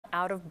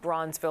out of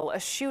Bronzeville. A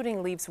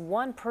shooting leaves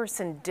one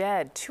person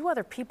dead, two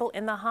other people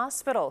in the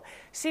hospital.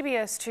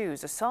 CBS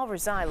 2's Asal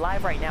Rizai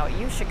live right now at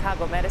U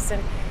Chicago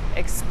Medicine,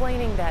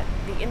 explaining that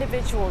the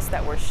individuals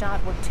that were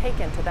shot were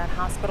taken to that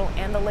hospital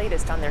and the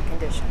latest on their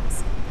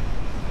conditions.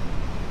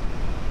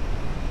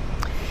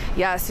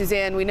 Yeah,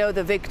 Suzanne, we know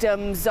the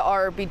victims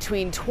are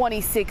between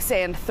 26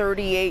 and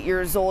 38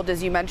 years old,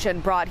 as you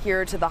mentioned, brought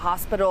here to the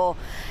hospital.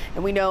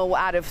 And we know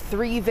out of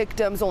 3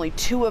 victims, only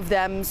 2 of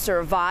them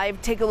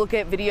survived. Take a look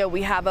at video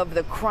we have of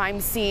the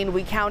crime scene.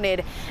 We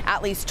counted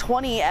at least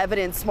 20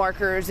 evidence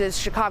markers as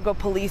Chicago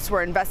police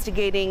were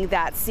investigating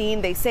that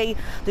scene. They say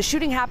the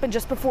shooting happened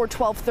just before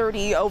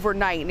 12:30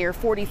 overnight near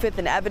 45th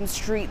and Evans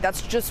Street.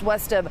 That's just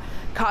west of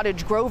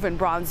Cottage Grove in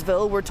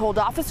Bronzeville. We're told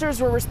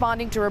officers were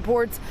responding to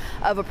reports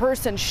of a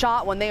person shot.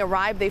 When they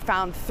arrived, they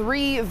found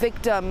 3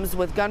 victims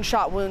with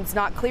gunshot wounds.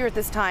 Not clear at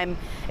this time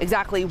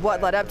exactly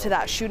what led up to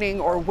that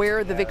shooting or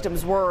where the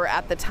victims were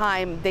at the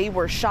time they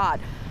were shot.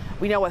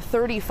 We know a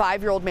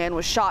 35-year-old man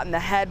was shot in the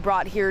head,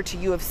 brought here to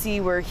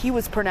UFC where he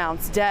was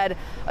pronounced dead.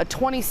 A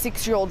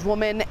 26-year-old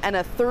woman and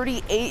a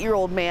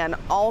 38-year-old man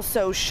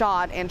also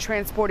shot and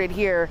transported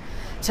here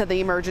to the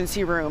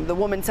emergency room. The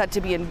woman said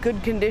to be in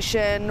good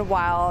condition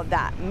while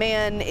that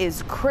man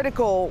is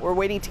critical. We're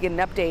waiting to get an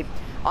update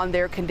on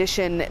their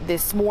condition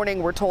this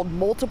morning. We're told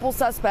multiple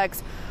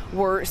suspects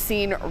were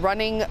seen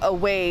running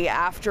away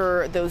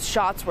after those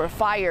shots were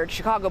fired.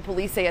 Chicago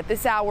police say at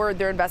this hour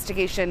their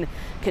investigation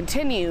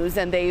continues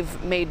and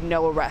they've made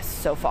no arrests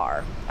so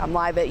far. I'm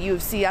live at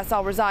UFC.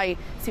 Asal Rizai,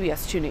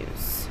 CBS 2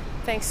 News.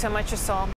 Thanks so much, Asal.